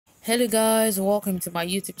Hello guys, welcome to my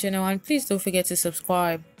YouTube channel and please don't forget to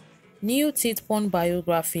subscribe. New Thitipoom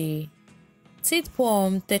biography.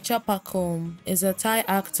 Thitipoom Thitipoom is a Thai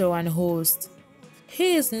actor and host.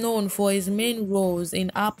 He is known for his main roles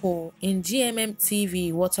in Apple in GMM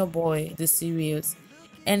TV Waterboy the series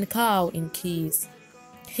and Cow in Kiss.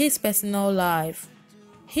 His personal life.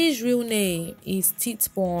 His real name is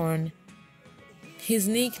Thitipoom. His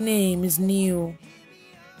nickname is New.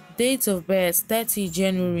 Date of birth 30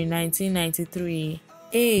 January 1993.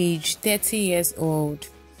 Age 30 years old.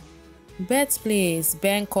 Birthplace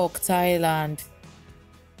Bangkok, Thailand.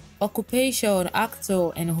 Occupation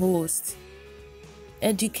actor and host.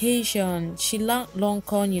 Education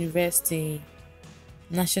Chulalongkorn University.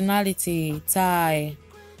 Nationality Thai.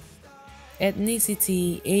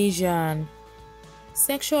 Ethnicity Asian.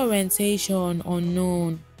 Sexual orientation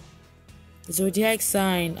unknown. Zodiac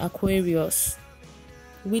sign Aquarius.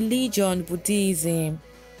 Religion Buddhism.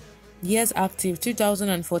 Years active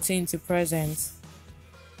 2014 to present.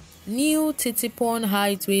 New Thitipoom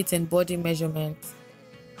height, weight and body measurement.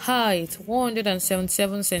 Height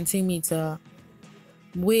 177 cm.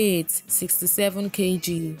 Weight 67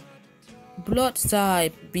 kg. Blood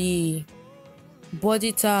type B.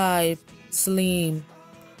 Body type slim.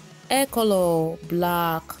 Hair color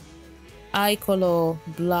black. Eye color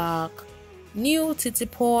black. New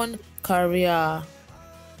Thitipoom career.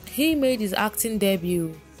 He made his acting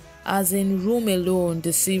debut as in Room Alone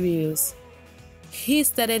the series. He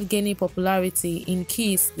started gaining popularity in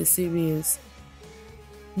Kiss the series.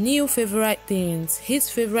 New favorite things. His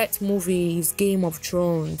favorite movie is Game of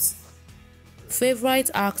Thrones.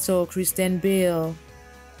 Favorite actor Christian Bale.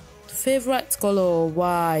 Favorite color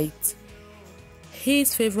white.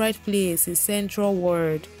 His favorite place is Central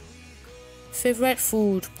World. Favorite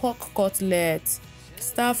food pork cutlet.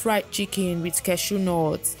 Stir-fried chicken with cashew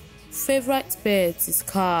nuts. Favorite pet is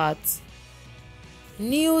cat.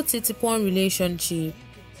 New Thitipoom relationship.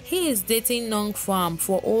 He is dating Nong Pham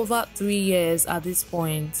for over 3 years at this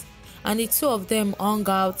point, and the two of them hung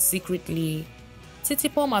out secretly.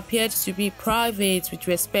 Thitipoom appeared to be private with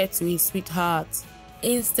respect to his sweetheart.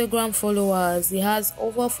 Instagram followers. He has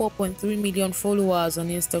over 4.3 million followers on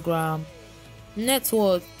Instagram. Net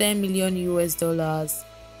worth $10 million US.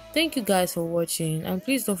 Thank you guys for watching and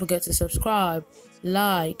please don't forget to subscribe,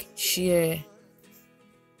 like, share.